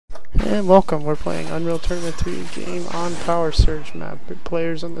And welcome, we're playing Unreal Tournament 3 game on Powersurge map.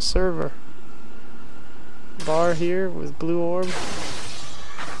 Players on the server. Bar here with blue orb.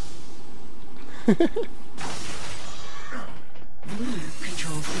 Blue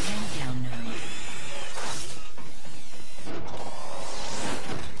controls the countdown node.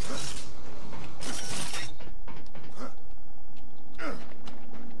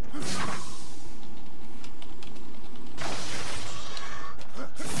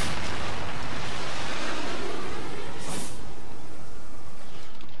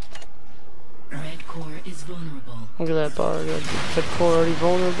 Red core is vulnerable. Look at that bar, red core already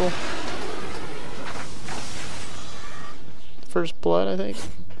vulnerable. First blood, I think.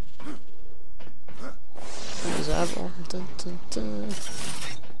 What is that one? Dun, dun, dun.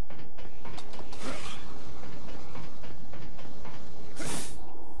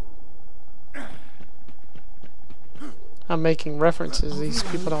 I'm making references. These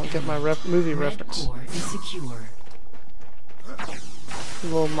people don't get my movie reference. Red core is secure.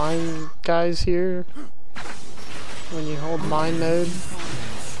 Little mine guys here. When you hold mine node.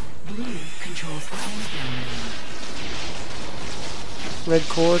 Blue controls the countdown node. Red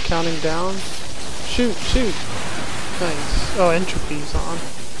core counting down. Shoot, shoot. Nice. Oh, entropy's on.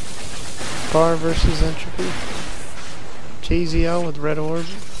 Bar versus entropy. JZL with red orb.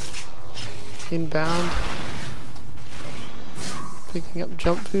 Inbound. Picking up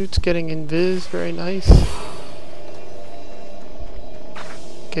jump boots, getting invis, very nice.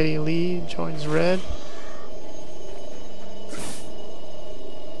 Getty Lee joins red.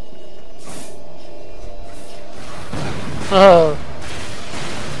 Oh.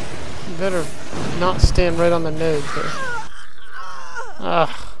 You better not stand right on the node there. Ugh.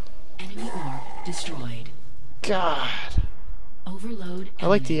 Enemy orb destroyed. God. Overload. I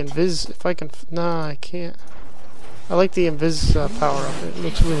like the invis, if I can, nah, I can't. I like the invis power up, it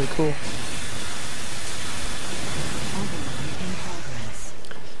looks really cool.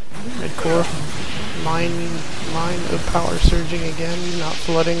 Red core, mine power surging again, not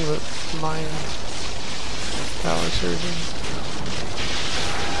flooding, but mine power surging.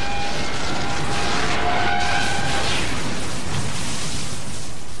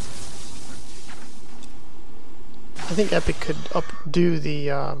 I think Epic could updo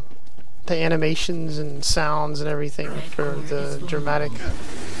the animations and sounds and everything for the dramatic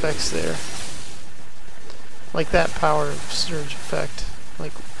effects there. Like that power surge effect.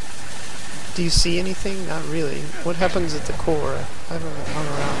 Like, do you see anything? Not really. What happens at the core? I haven't hung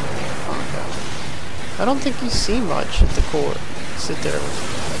around and found out. I don't think you see much at the core. Sit there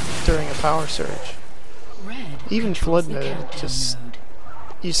like, during a power surge. Even flood mode, just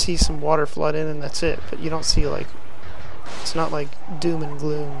you see some water flood in and that's it. But you don't see like, it's not like doom and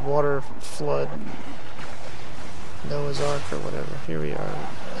gloom, water flood, Noah's Ark or whatever. Here we are,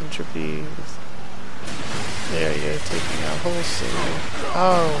 entropy. There you go, taking out wholesale.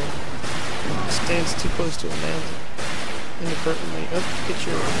 Oh, stands too close to a man. Inadvertently. Oh, get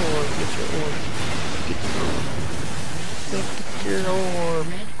your orb, get your orb. Get your orb.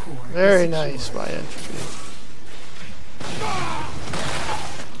 Very nice by entropy.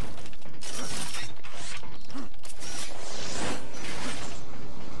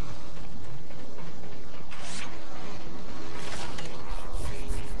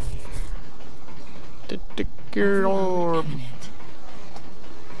 Get your orb.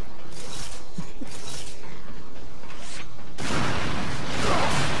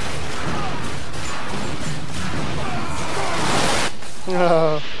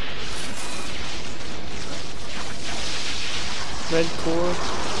 Oh. Red core.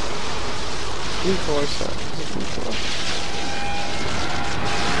 Blue core, sorry. Blue core.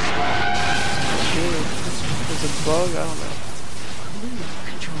 Is it a bug? I don't know.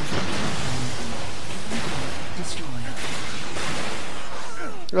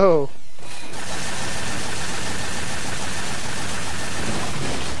 Oh.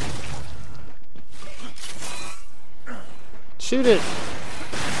 Shoot it.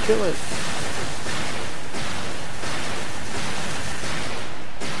 Kill it.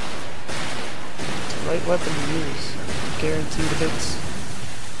 It's the right weapon to use. Guaranteed hits.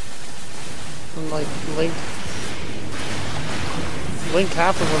 Unlike Link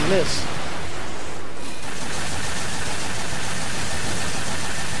half of them miss.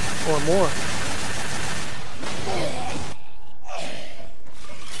 Or more.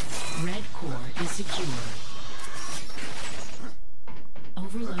 Red core is secure.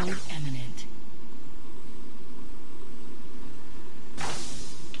 Overload imminent.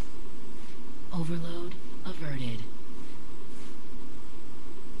 Overload averted.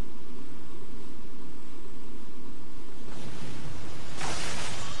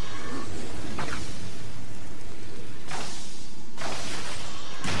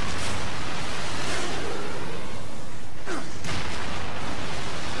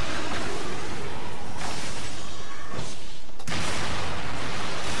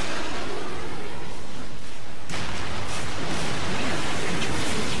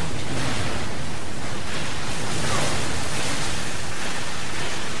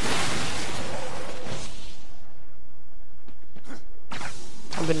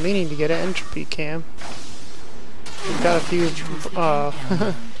 I've been meaning to get an entropy cam. We've got a few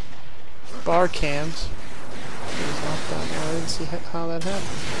bar cams. I didn't see how that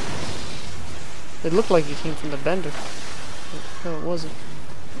happened. It looked like it came from the bender. No, it wasn't.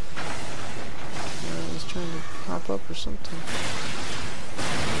 I was trying to hop up or something.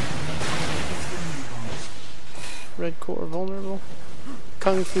 Red core vulnerable.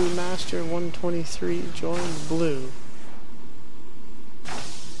 Kung Fu Master 123 joined blue.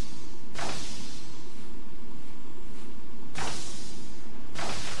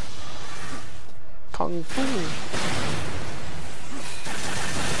 Kung Fu.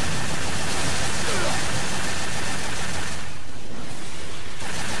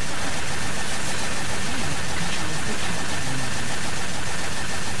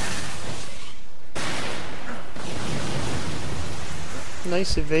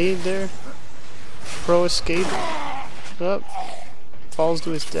 Nice evade there. Pro escape. Up. Falls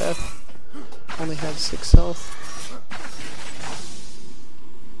to his death. Only had 6 health.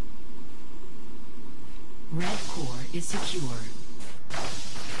 Red core is secure.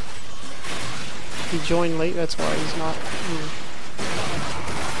 He joined late, that's why he's not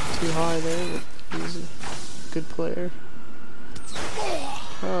too high there, but he's a good player.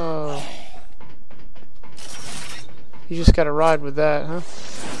 Oh. You just gotta ride with that, huh?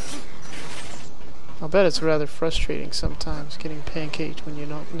 I'll bet it's rather frustrating sometimes getting pancaked when you're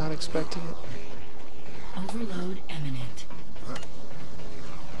not expecting it. Overload imminent.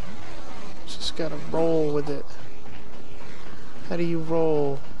 Just gotta roll with it. How do you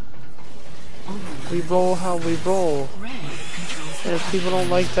roll? Overload. We roll how we roll. Red controls And if people don't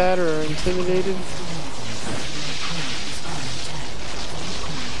like that or are intimidated,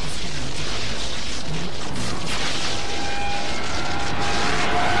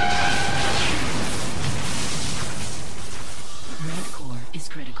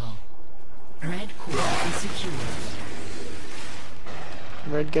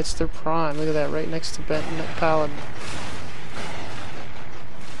 Red gets their prime. Look at that, right next to Paladin.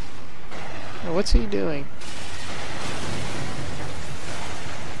 Now, what's he doing?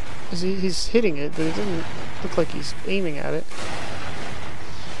 He's hitting it, but it doesn't look like he's aiming at it.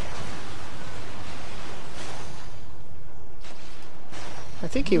 I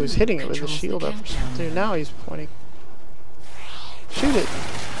think he was hitting it with the shield up. Dude, now he's pointing. Shoot it!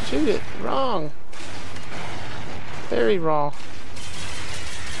 Shoot it! Wrong! Very wrong.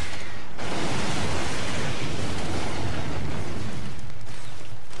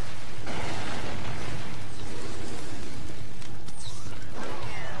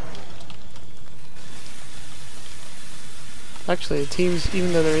 Actually, the teams,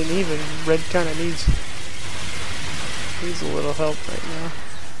 even though they're uneven, Red kind of needs a little help right now.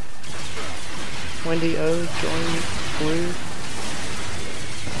 Wendy O joined blue.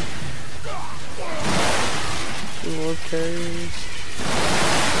 Blue orb carriers.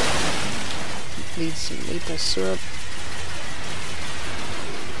 Needs some maple syrup.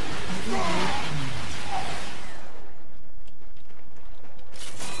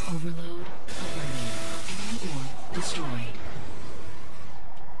 Overload eliminated. Or destroyed.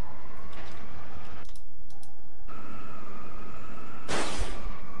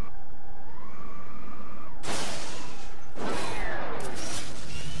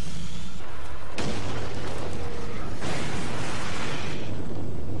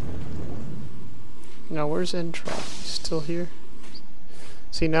 Now where's n-tr0p? He's still here?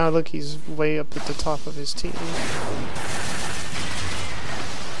 See, now look, he's way up at the top of his team.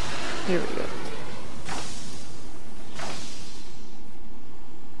 Here we go.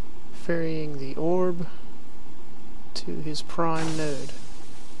 Ferrying the orb to his prime node,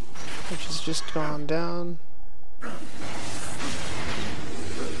 which has just gone down.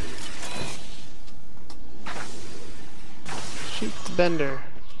 Shoot the bender.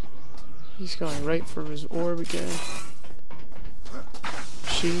 He's going right for his orb again.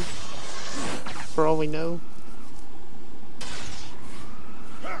 She, for all we know.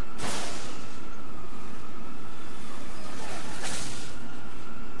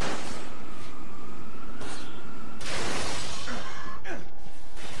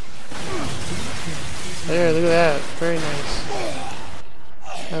 There, look at that. Very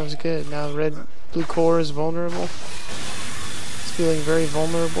nice. That was good. Now blue core is vulnerable. It's feeling very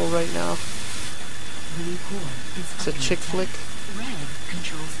vulnerable right now. It's a chick flick. Red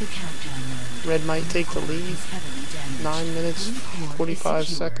controls the countdown mode. Red might take the lead. 9 minutes, 45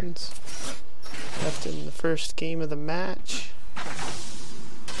 seconds left in the first game of the match.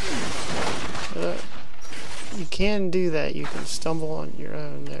 You can do that. You can stumble on your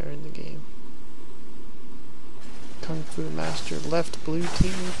own there in the game. Kung Fu Master left blue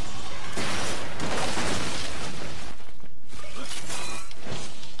team.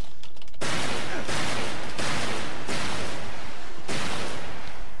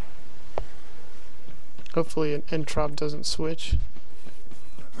 Hopefully an n-tr0p doesn't switch,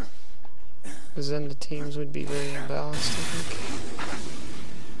 because then the teams would be very imbalanced, I think.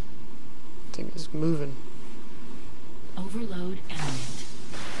 Thing is moving. Overload imminent.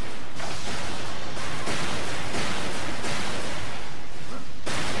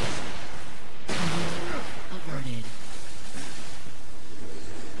 Averted.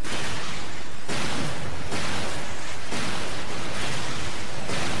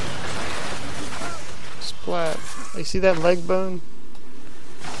 Splat. You see that leg bone?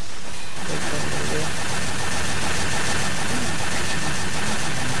 Leg bone right there.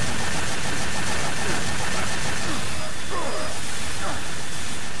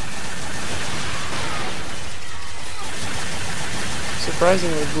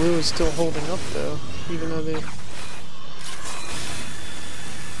 Surprisingly, blue is still holding up though, even though they're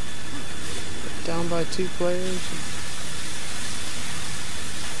down by 2 players.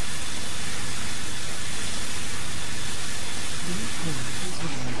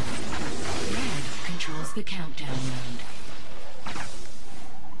 Red controls the countdown mode.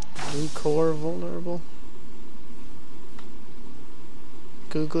 Blue core vulnerable.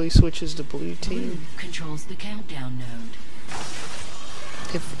 Googly switches to blue team. Blue controls the countdown node.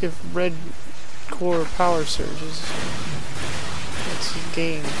 If red core Powersurge is, it's a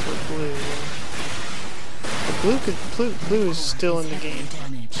game for blue. But blue is still in the game.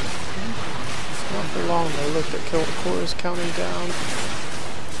 Damage. Not for long though. Look, the core is counting down.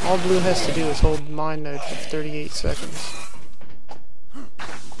 All blue has to do is hold mine node for 38 seconds.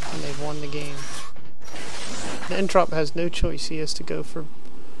 And they've won the game. The n-tr0p has no choice. He has to go for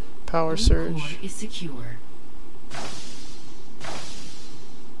Powersurge. Core is secure.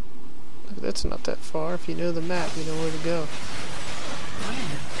 That's not that far. If you know the map, you know where to go.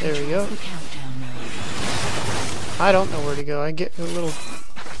 There we go. The countdown mode. I don't know where to go. I get a little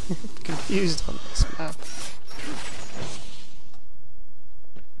confused on this map.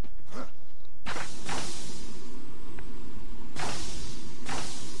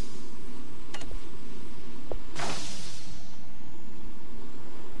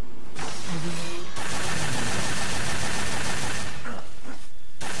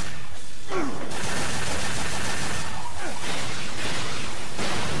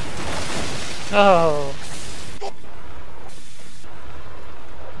 Oh.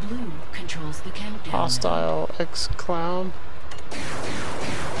 Blue controls the countdown. Hostile ex-clown.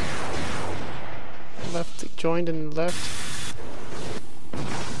 Left, joined and left.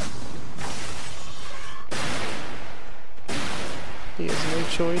 He has no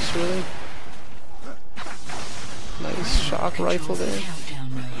choice, really. Nice shock rifle there.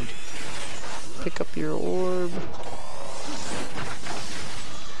 Countdown mode. Pick up your orb.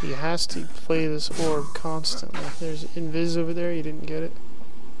 He has to play this orb constantly. There's invis over there, you didn't get it.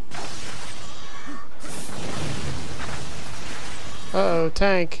 Uh-oh,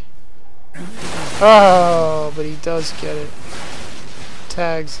 tank. Oh, but he does get it.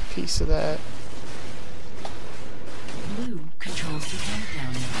 Tags a piece of that. Blue controls the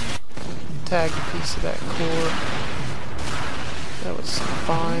countdown mode. Tagged a piece of that core. That was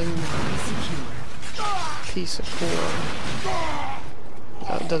fine. Secure. Piece of core.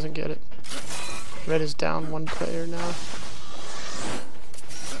 No, it doesn't get it. Red is down 1 player now.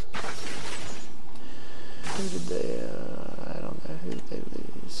 Who did they, I don't know. Who did they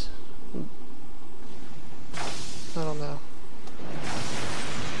lose? I don't know.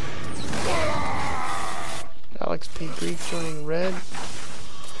 Alex P. Greek joining red.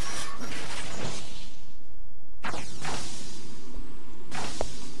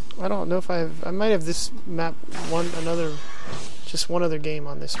 I don't know if I might have this map just one other game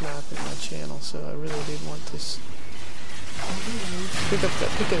on this map in my channel, so I really did want this. Pick up that,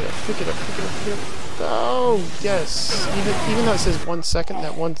 pick it up, pick it up, pick it up, pick it up. Oh, yes. Even though it says 1 second,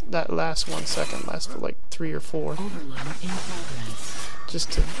 that last 1 second lasts for like 3 or 4. Overload in progress.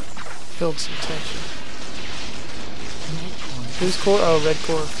 Just to build some tension. Red core. Who's core? Oh, red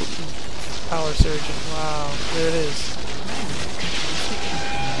core. Powersurge. Wow, there it is.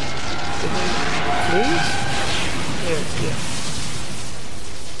 Did they lose? Yeah.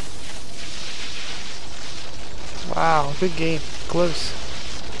 Wow, good game. Close.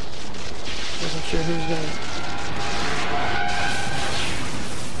 Wasn't sure who was gonna.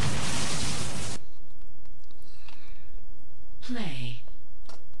 Play.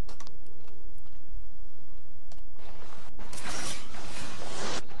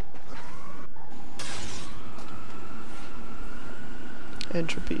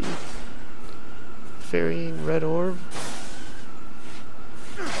 Entropy. Varying red orb.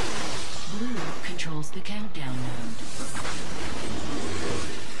 Blue controls the countdown node.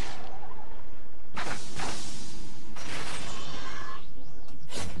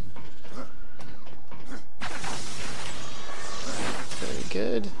 Very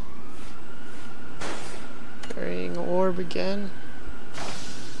good. Varying orb again.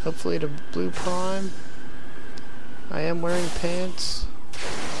 Hopefully to blue prime. I am wearing pants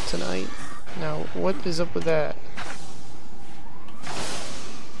tonight. Now, what is up with that?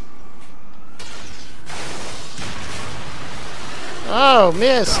 Oh,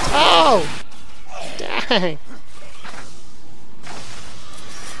 missed! Oh! Dang!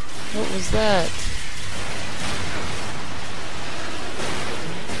 What was that?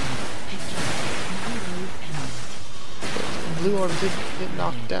 Blue orb did get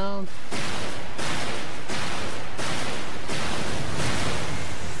knocked down.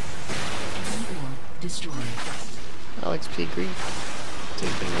 Destroyed. Alex P. Greek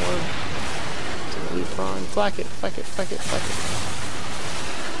taking orb to the blue prime. Flack it, flack it, flack it, flack it.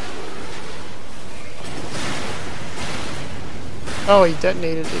 Oh, he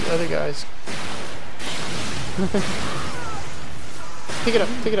detonated the other guys. Pick it up,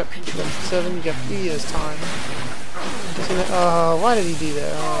 pick it up. 7, you got 3 this time. Oh, why did he do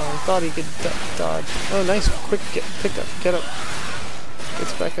that? Oh, I thought he could dodge. Oh, nice quick pick up, get up.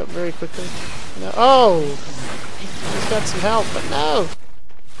 Gets back up very quickly. No. Oh! He's got some help, but no!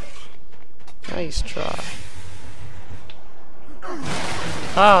 Nice try.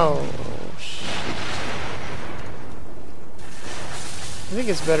 Oh, shit. I think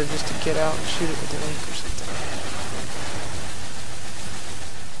it's better just to get out and shoot it with the link or something.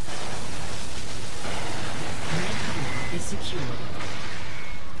 Is secure.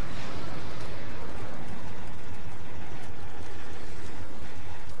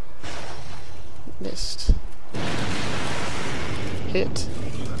 Missed. Hit.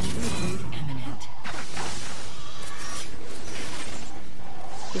 Imminent.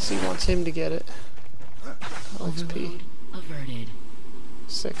 Guess he wants him to get it. Alex P. Overload averted.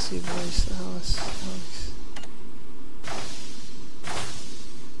 Sexy voice, Alice.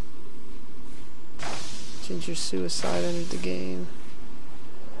 Ginger Suicide entered the game.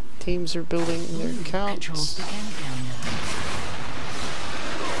 Teams are building their Controls accounts. the countdown node.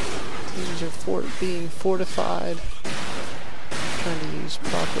 Teams are being fortified. Trying to use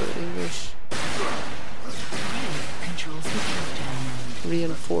proper English. Controls the countdown node.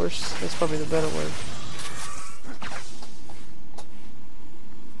 Reinforce. That's probably the better word.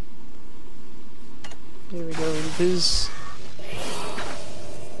 Here we go, Invis.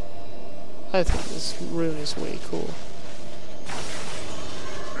 I think this rune is way cool.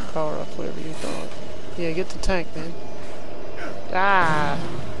 Power up, whatever you call it. Yeah, get the tank, man. Ah!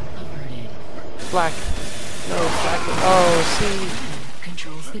 Averted. Black. No, black. Oh, see?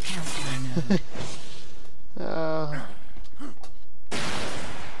 Controls the countdown node.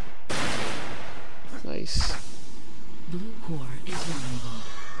 Nice. Blue core is vulnerable.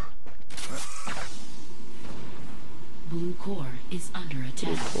 Blue core is under Blue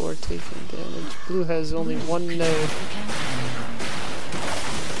attack. core taking damage. Blue has only one node. The countdown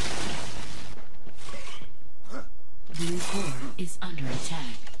node. Blue core is under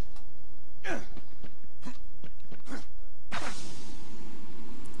attack.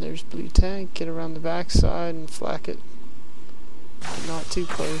 There's blue tank. Get around the backside and flak it. But not too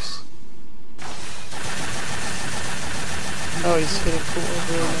close. Oh, he's hitting cool.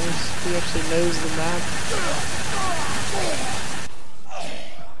 Really nice. He actually knows the map.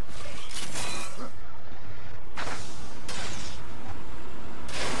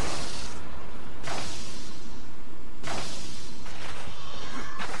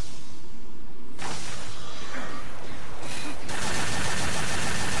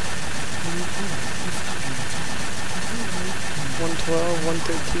 112,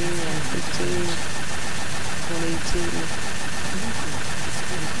 113, 115, 118.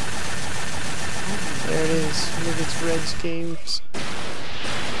 There it is. Look, it's Reds games.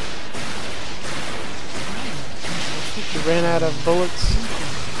 They ran out of bullets.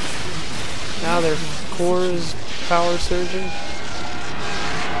 Now their core is power surging.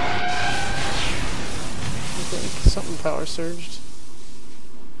 I think something power surged.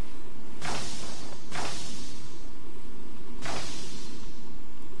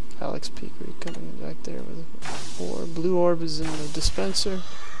 Alex Peaker coming back there with a orb. Blue orb is in the dispenser.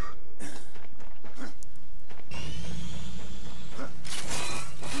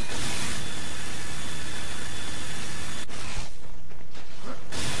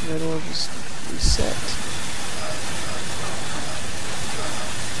 Red orb is reset.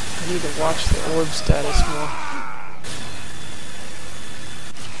 need to watch the orb status more.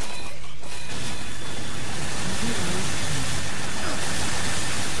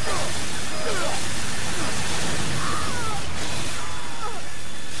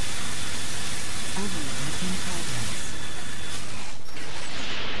 Overload in progress.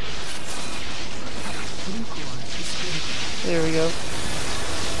 There we go.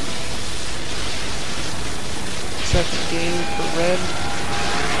 Second game for red.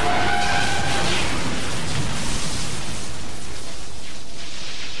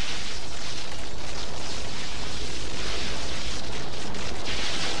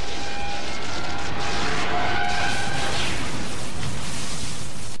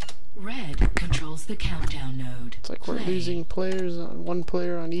 Red controls the countdown node. It's like we're Play. losing players on one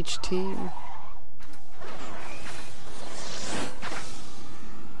player on each team.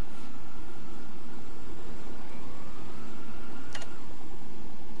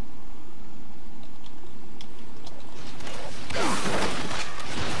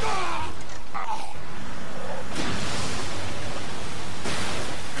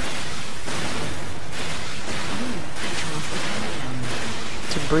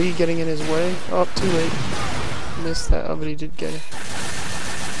 Debris getting in his way. Oh, too late. Missed that. Oh, but he did get it.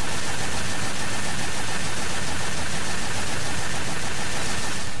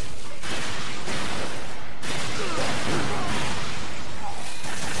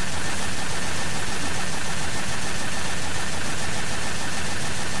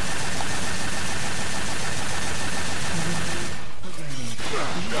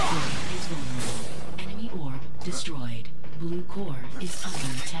 Enemy orb destroyed. Blue core is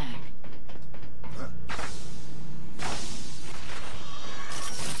under attack.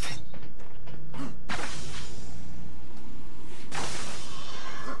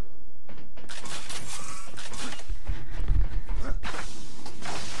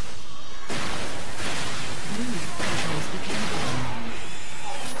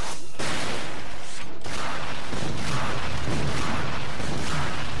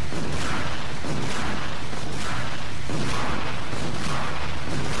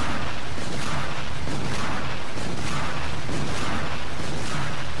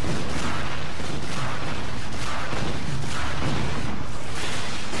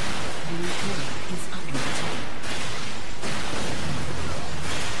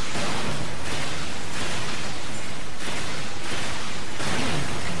 Blue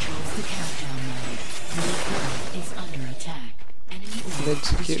controls the countdown.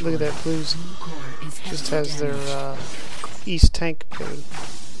 Look at that, Blues just has their east tank node.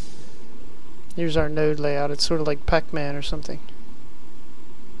 Here's our node layout. It's sort of like Pac-Man or something.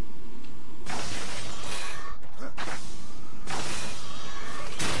 Or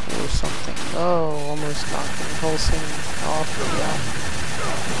something. Oh, almost knocked the whole thing off.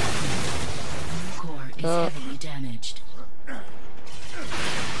 Blue core is heavily damaged.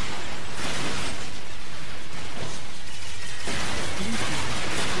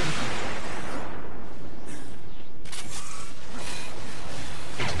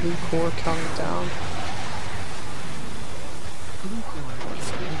 Blue core counting down. Blue core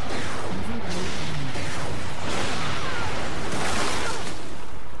is critical.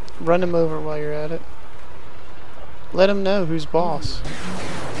 Run him over while you're at it. Let him know who's boss.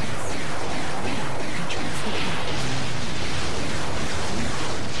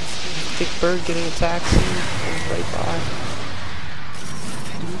 Kick Bird getting a taxi. Goes right by.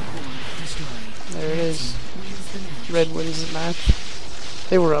 There it is. Red wins the match.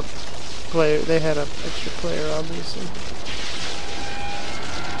 They were up player. They had an extra player, obviously.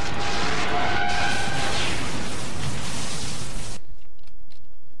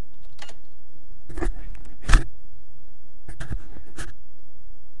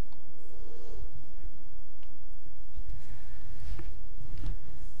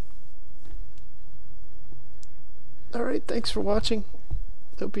 Alright, thanks for watching.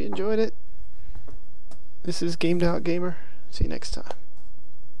 Hope you enjoyed it. This is Gamed Out Gamer. See you next time.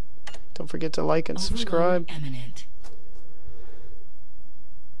 Don't forget to like and subscribe. Overload imminent.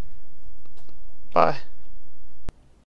 Bye.